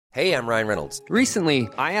Hey, I'm Ryan Reynolds. Recently,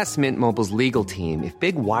 I asked Mint Mobile's legal team if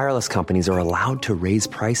big wireless companies are allowed to raise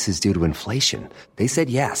prices due to inflation. They said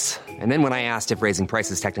yes. And then when I asked if raising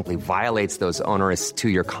prices technically violates those onerous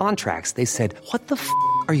two-year contracts, they said, "What the f***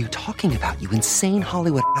 are you talking about, you insane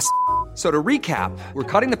Hollywood ass?" So to recap, we're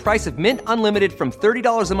cutting the price of Mint Unlimited from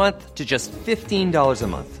 $30 a month to just $15 a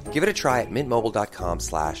month. Give it a try at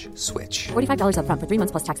mintmobile.com/switch. $45 up front for 3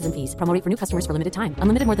 months plus taxes and fees. Promo rate for new customers for limited time.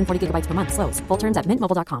 Unlimited more than 40 gigabytes per month. Slows full terms at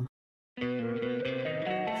mintmobile.com.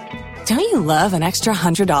 Don't you love an extra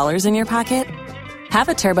 $100 in your pocket? Have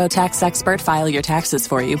a TurboTax expert file your taxes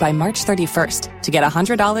for you by March 31st to get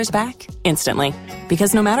 $100 back instantly.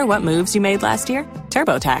 Because no matter what moves you made last year,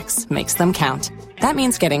 TurboTax makes them count. That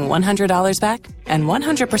means getting $100 back and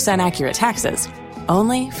 100% accurate taxes,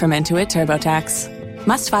 only from Intuit TurboTax.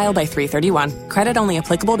 Must file by 3/31. Credit only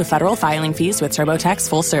applicable to federal filing fees with TurboTax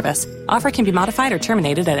full service. Offer can be modified or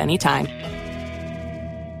terminated at any time.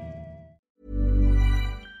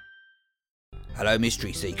 Hello,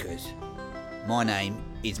 Mystery Seekers. My name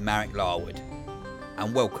is Marek Larwood,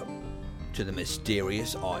 and welcome to The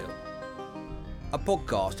Mysterious Isle, a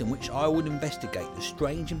podcast in which I would investigate the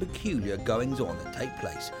strange and peculiar goings-on that take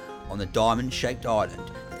place on the diamond-shaped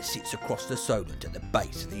island that sits across the Solent at the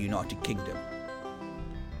base of the United Kingdom.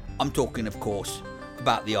 I'm talking, of course,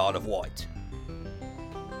 about the Isle of Wight.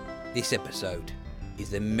 This episode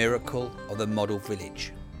is the miracle of the model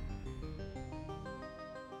village.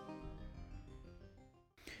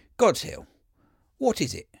 God's Hill. What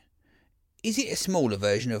is it? Is it a smaller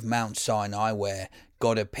version of Mount Sinai where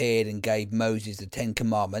God appeared and gave Moses the 10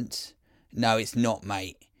 Commandments? No, it's not,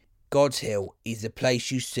 mate. God's Hill is the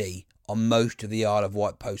place you see on most of the Isle of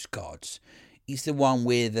Wight postcards. It's the one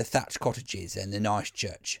with the thatched cottages and the nice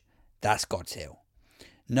church. That's God's Hill.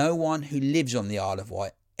 No one who lives on the Isle of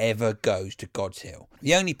Wight ever goes to God's Hill.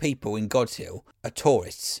 The only people in God's Hill are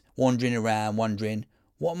tourists wandering around wondering,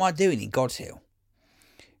 what am I doing in God's Hill?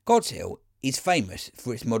 God's Hill is famous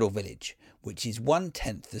for its model village, which is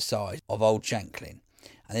 1/10 the size of Old Shanklin,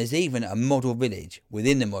 and there's even a model village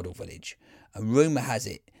within the model village, and rumour has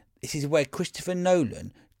it this is where Christopher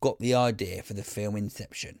Nolan got the idea for the film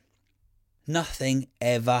Inception. Nothing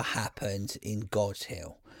ever happens in God's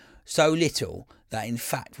Hill, so little that in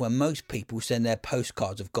fact when most people send their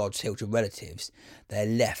postcards of God's Hill to relatives, they're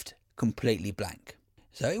left completely blank.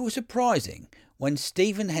 So it was surprising when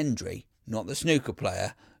Stephen Hendry, not the snooker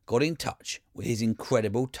player, got in touch with his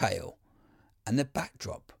incredible tale, and the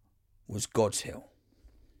backdrop was God's Hill.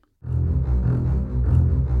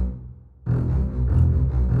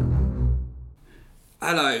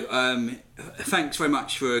 Hello, thanks very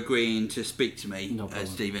much for agreeing to speak to me,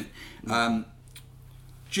 Stephen.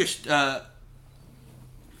 Just get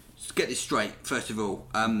this straight, first of all,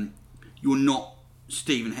 you're not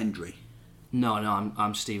Stephen Hendry. No,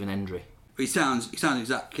 I'm Stephen Hendry. It sounds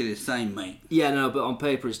exactly the same, mate. Yeah, no, but on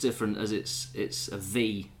paper it's different as it's a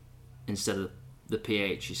V instead of the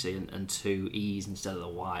PH, you see, and two E's instead of the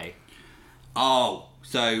Y. Oh,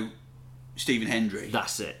 so Stephen Hendry.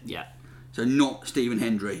 That's it, yeah. So not Stephen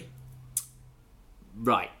Hendry.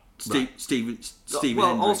 Right. Stephen well,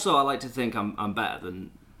 Hendry. also I like to think I'm better than,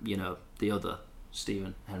 the other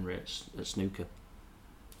Stephen Hendry at snooker.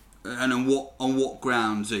 And on what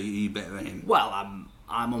grounds are you better than him? Well,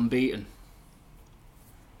 I'm unbeaten.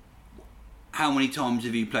 How many times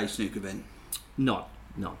have you played snooker then? None.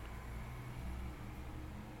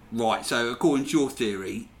 Right, so according to your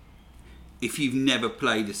theory, if you've never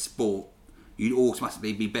played a sport, you'd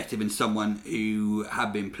automatically be better than someone who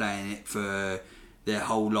have been playing it for their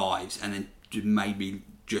whole lives and then maybe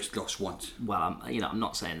just lost once. Well, I'm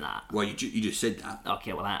not saying that. Well, you just said that.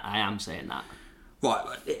 Okay, well, I am saying that. Right,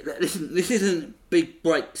 listen, this isn't big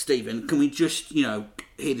break, Stephen. Can we just, hear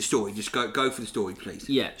the story? Just go for the story, please.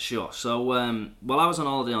 Yeah, sure. So, I was on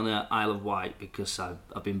holiday on the Isle of Wight because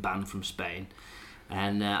I've been banned from Spain,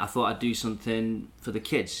 and I thought I'd do something for the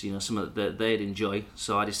kids, something that they'd enjoy.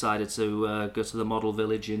 So I decided to go to the model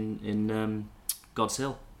village in God's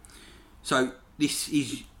Hill. So this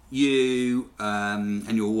is you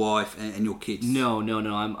and your wife and your kids? No.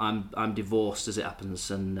 I'm divorced as it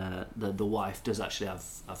happens, and the wife does actually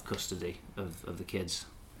have custody of the kids.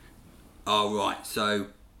 Oh right,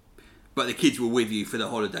 so but the kids were with you for the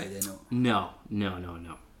holiday, they're not? No.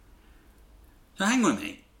 So hang on a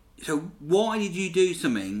minute. So why did you do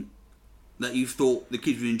something that you thought the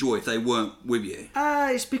kids would enjoy if they weren't with you?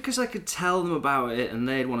 It's because I could tell them about it and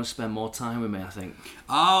they'd want to spend more time with me, I think.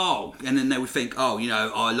 Oh, and then they would think, our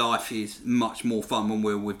life is much more fun when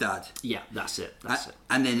we're with Dad. Yeah, that's it.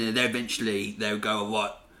 And then eventually they would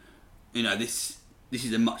go, this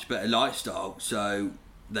is a much better lifestyle. So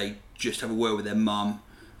they just have a word with their mum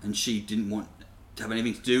and she didn't want to have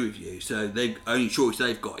anything to do with you. So the only choice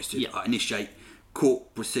they've got is to initiate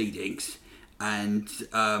court proceedings, and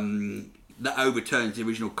that overturns the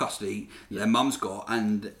original custody their mum's got,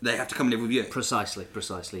 and they have to come and live with you. Precisely,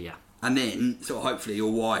 yeah. And then, so hopefully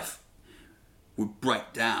your wife would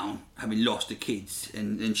break down, having lost the kids,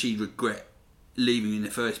 and she'd regret leaving in the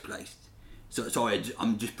first place. So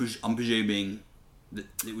I'm presuming that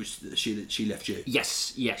it was that she left you.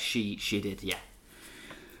 Yes, she did, yeah.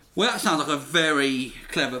 Well, that sounds like a very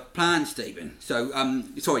clever plan, Stephen. So,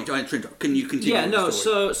 sorry, can you continue? Yeah, no. The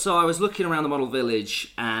story? So I was looking around the model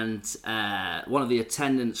village, and one of the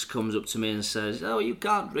attendants comes up to me and says, "Oh, you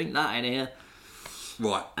can't drink that in here."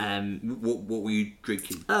 Right. What were you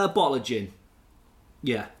drinking? A bottle of gin.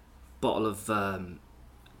 Yeah, bottle of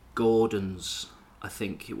Gordon's, I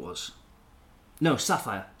think it was. No,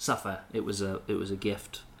 Sapphire. It was a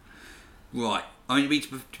gift. Right. I mean,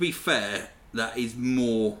 to be fair, that is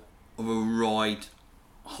more of a ride,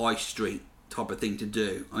 high street type of thing to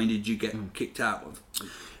do. I mean, did you get kicked out of?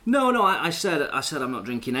 No. I said I'm not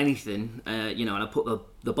drinking anything. And I put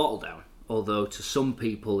the bottle down. Although to some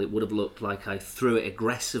people it would have looked like I threw it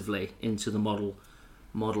aggressively into the model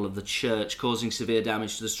of the church, causing severe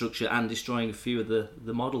damage to the structure and destroying a few of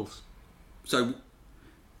the models. So,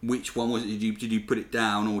 which one was it? Did you put it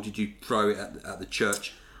down, or did you throw it at the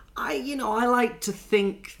church? I like to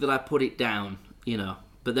think that I put it down,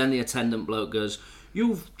 But then the attendant bloke goes,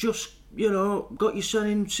 "You've just, got your son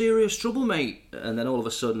in serious trouble, mate." And then all of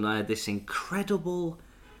a sudden I had this incredible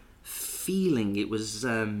feeling. It was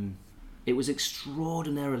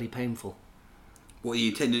extraordinarily painful. What, the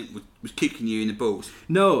attendant was kicking you in the balls?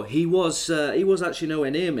 No, he was actually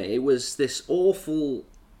nowhere near me. It was this awful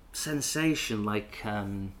sensation, like have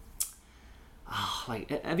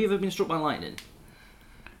you ever been struck by lightning?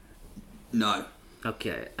 No.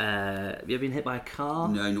 Okay. Have you ever been hit by a car?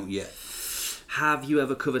 No, not yet. Have you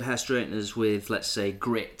ever covered hair straighteners with, let's say,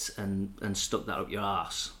 grit and stuck that up your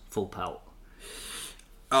arse, full pelt?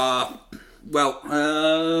 Never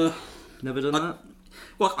done that?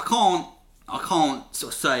 Well, I can't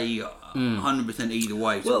sort of say 100% either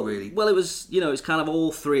way. Really. Well, it was, it's kind of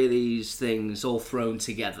all three of these things all thrown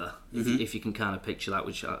together, if you can kind of picture that,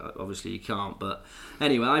 which obviously you can't. But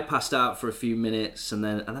anyway, I passed out for a few minutes, and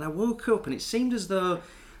then I woke up, and it seemed as though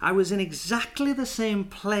I was in exactly the same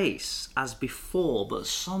place as before, but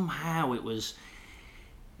somehow it was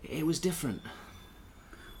different.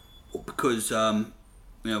 Because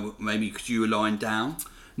maybe because you were lying down.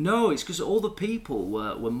 No, it's because all the people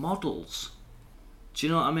were models. Do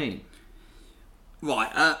you know what I mean?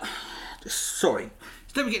 Right. Sorry.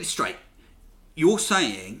 So let me get this straight. You're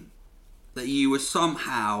saying that you were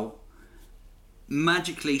somehow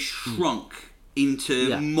magically shrunk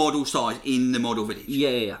into model size in the model village.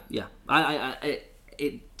 Yeah.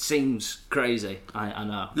 It seems crazy. I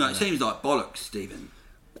know. No, it seems like bollocks, Stephen.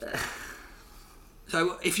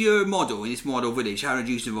 So, if you're a model in this model village, how did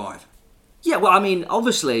you survive? Yeah, well, I mean,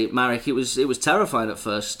 obviously, Marek, it was terrifying at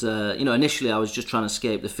first. Initially I was just trying to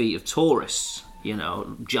escape the feet of tourists.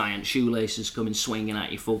 Giant shoelaces coming swinging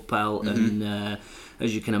at you full pelt, and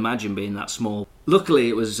as you can imagine, being that small. Luckily,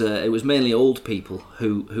 it was mainly old people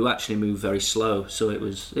who actually moved very slow, so it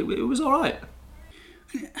was all right.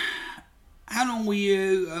 How long were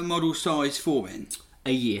you model size for then?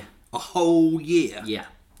 A year. A whole year? Yeah.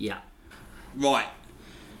 Right.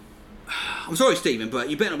 I'm sorry, Stephen, but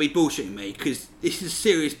you better not be bullshitting me, because this is a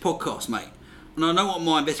serious podcast, mate. And I don't want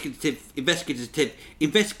my investigative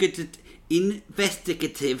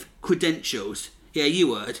credentials, yeah,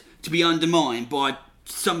 you heard, to be undermined by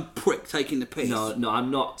some prick taking the piss. No,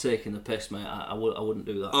 I'm not taking the piss, mate. I wouldn't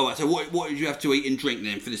do that. All right, so what did you have to eat and drink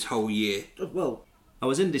then for this whole year? Well, I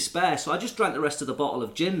was in despair, so I just drank the rest of the bottle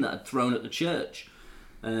of gin that I'd thrown at the church.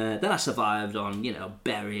 Then I survived on,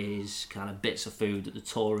 berries, kind of bits of food that the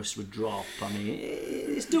tourists would drop. I mean,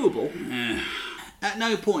 it's doable. At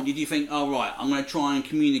no point did you think, oh, right, I'm going to try and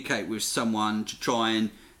communicate with someone to try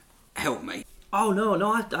and help me? Oh,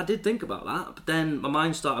 no, I did think about that. But then my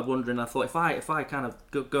mind started wandering. I thought, if I kind of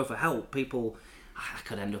go for help, I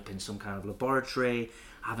could end up in some kind of laboratory,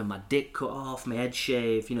 having my dick cut off, my head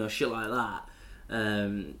shaved, shit like that.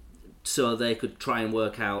 So they could try and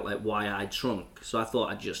work out like why I'd shrunk. So I thought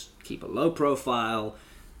I'd just keep a low profile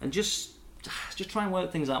and just try and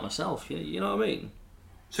work things out myself. You know what I mean?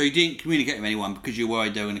 So you didn't communicate with anyone because you were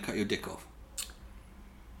worried they were going to cut your dick off?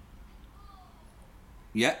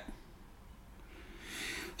 Yeah.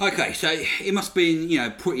 Okay, so it must have been,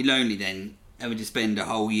 pretty lonely then, having to spend a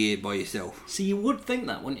whole year by yourself. So you would think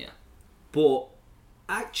that, wouldn't you? But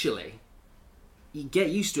actually, you get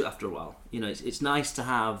used to it after a while. You know, it's nice to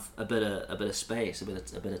have a bit of space, a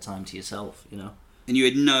bit of time to yourself. You know. And you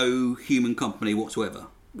had no human company whatsoever?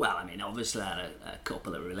 Well, I mean, obviously I had a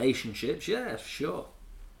couple of relationships, yeah, sure.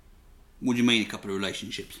 What do you mean, a couple of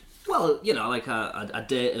relationships? Well, you know, like I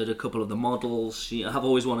dated a couple of the models. You know, I've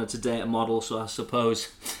always wanted to date a model, so I suppose,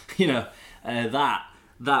 you know,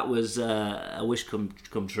 that was a wish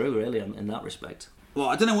come true, really, in that respect. Well,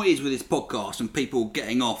 I don't know what it is with this podcast and people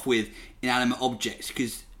getting off with inanimate objects,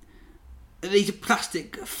 because these are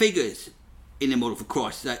plastic figures in the model, for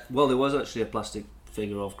Christ's sake. Well, there was actually a plastic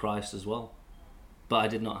figure of Christ as well, but I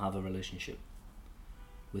did not have a relationship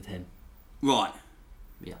with him. Right.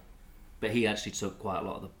 Yeah, but he actually took quite a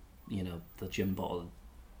lot of the gym bottle.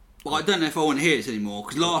 Well, I don't know if I want to hear this anymore,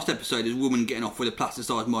 because last episode there was a woman getting off with a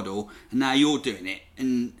plastic-sized model, and now you're doing it.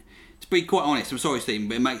 And to be quite honest, I'm sorry, Stephen,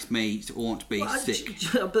 but it makes me want to be sick.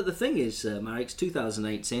 But the thing is, Marek, it's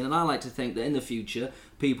 2018, and I like to think that in the future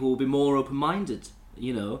people will be more open-minded,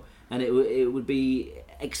 you know, and it would be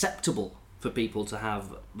acceptable for people to have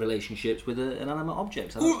relationships with an inanimate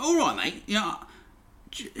object. All right, mate. You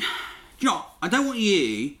know, I don't want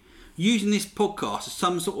you using this podcast as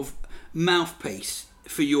some sort of mouthpiece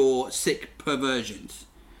for your sick perversions.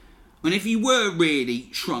 And if you were really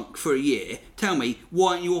shrunk for a year, tell me,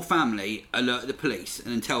 why didn't your family alert the police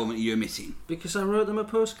and then tell them that you were missing? Because I wrote them a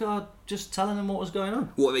postcard just telling them what was going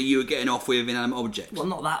on. What, that you were getting off with inanimate objects? Well,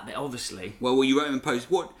 not that bit, obviously. Well, you wrote them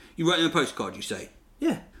you wrote them a postcard, you say?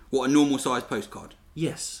 Yeah. What, a normal sized postcard?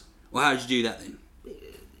 Yes. Well, how did you do that then?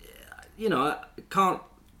 You know, I can't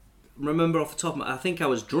remember off the top of my... I think I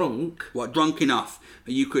was drunk. What, drunk enough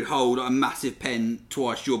that you could hold a massive pen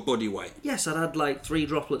twice your body weight? Yes, I'd had like 3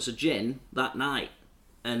 droplets of gin that night.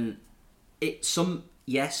 And some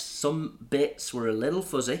bits were a little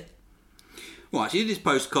fuzzy. Right, so you did this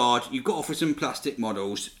postcard, you got off with some plastic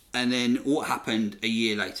models, and then what happened a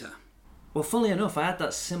year later? Well, funnily enough, I had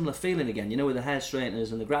that similar feeling again, you know, with the hair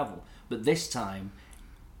straighteners and the gravel. But this time,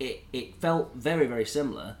 it felt very, very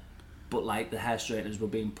similar, but like the hair straighteners were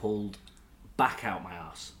being pulled back out my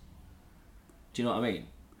arse. Do you know what I mean?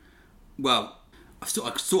 Well, I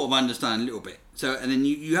sort of understand a little bit. So, and then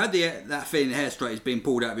you had that feeling the hair straighteners being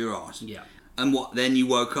pulled out of your arse. Yeah. And what, then you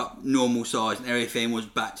woke up normal size and everything was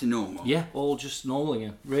back to normal? Yeah, all just normal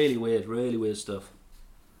again. Really weird stuff.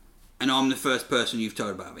 And I'm the first person you've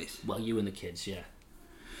told about this? Well, you and the kids, yeah.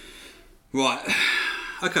 Right.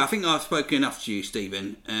 Okay, I think I've spoken enough to you,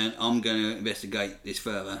 Stephen, and I'm going to investigate this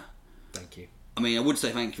further. Thank you. I mean, I would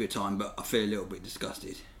say thank you for your time, but I feel a little bit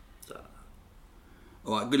disgusted.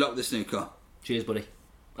 Alright, good luck with the snooker. Cheers, buddy.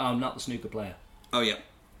 I'm not the snooker player. Oh, yeah.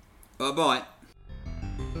 Bye-bye.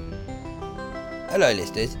 Hello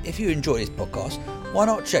listeners, if you enjoy this podcast, why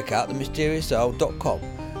not check out themysterioussoul.com,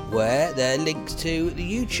 where there are links to the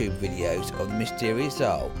YouTube videos of The Mysterious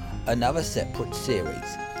Soul, another separate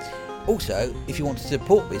series. Also, if you want to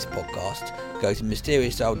support this podcast, go to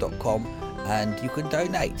mysterioussoul.com and you can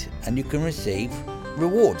donate, and you can receive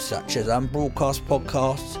rewards such as unbroadcast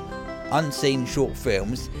podcasts, unseen short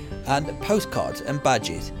films, and postcards and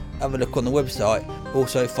badges. Have a look on the website.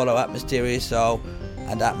 Also follow at Mysterious Soul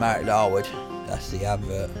and at Marek Larwood. That's the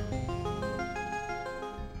advert.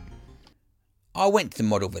 I went to the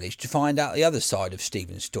model village to find out the other side of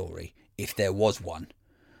Stephen's story, if there was one,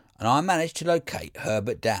 and I managed to locate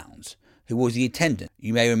Herbert Downs, who was the attendant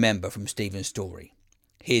you may remember from Stephen's story.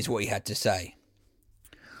 Here's what he had to say.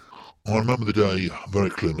 I remember the day very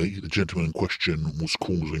clearly. The gentleman in question was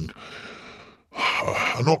causing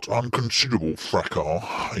a not unconsiderable fracas.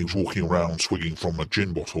 He was walking around swigging from a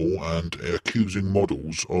gin bottle and accusing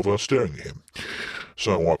models of staring at him.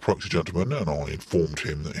 So I approached the gentleman and I informed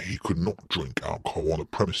him that he could not drink alcohol on the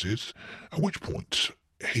premises, at which point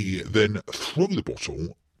he then threw the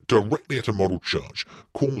bottle directly at a model judge,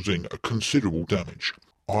 causing considerable damage.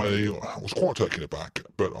 I was quite taken aback,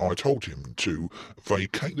 but I told him to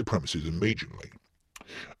vacate the premises immediately.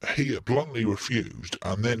 He bluntly refused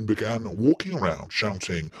and then began walking around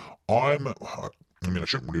shouting, I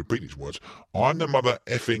shouldn't really repeat these words, I'm the mother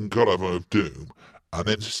effing Gulliver of Doom, and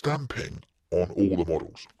then stamping on all the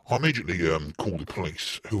models. I immediately called the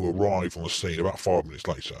police, who arrived on the scene about 5 minutes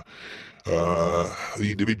later.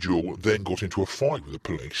 The individual then got into a fight with the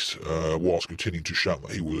police whilst continuing to shout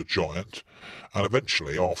that he was a giant, and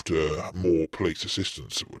eventually, after more police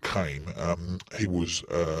assistance came, he was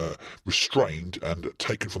restrained and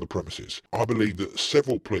taken from the premises. I believe that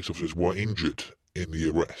several police officers were injured in the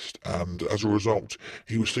arrest, and as a result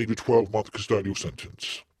he received a 12-month custodial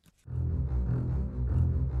sentence.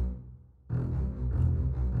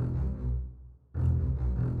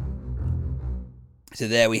 So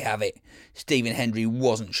there we have it. Stephen Hendry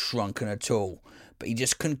wasn't shrunken at all, but he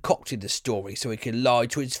just concocted the story so he could lie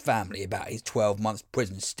to his family about his 12-month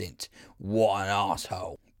prison stint. What an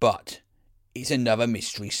arsehole. But it's another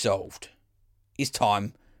mystery solved. It's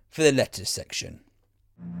time for the letters section.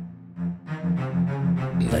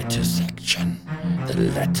 Letter section. The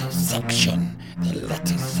letter section. The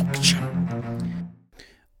letter section.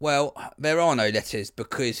 Well, there are no letters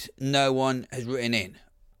because no one has written in.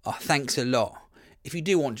 Thanks a lot. If you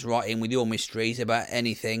do want to write in with your mysteries about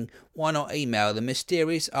anything, why not email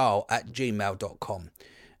themysteriousr@gmail.com,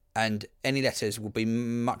 and any letters will be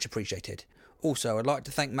much appreciated. Also, I'd like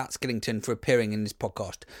to thank Matt Skillington for appearing in this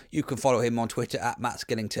podcast. You can follow him on Twitter @Matt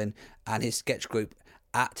Skillington and his sketch group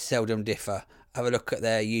 @SeldomDiffer. Have a look at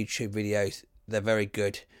their YouTube videos. They're very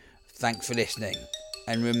good. Thanks for listening.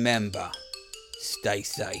 And remember, stay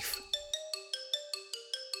safe.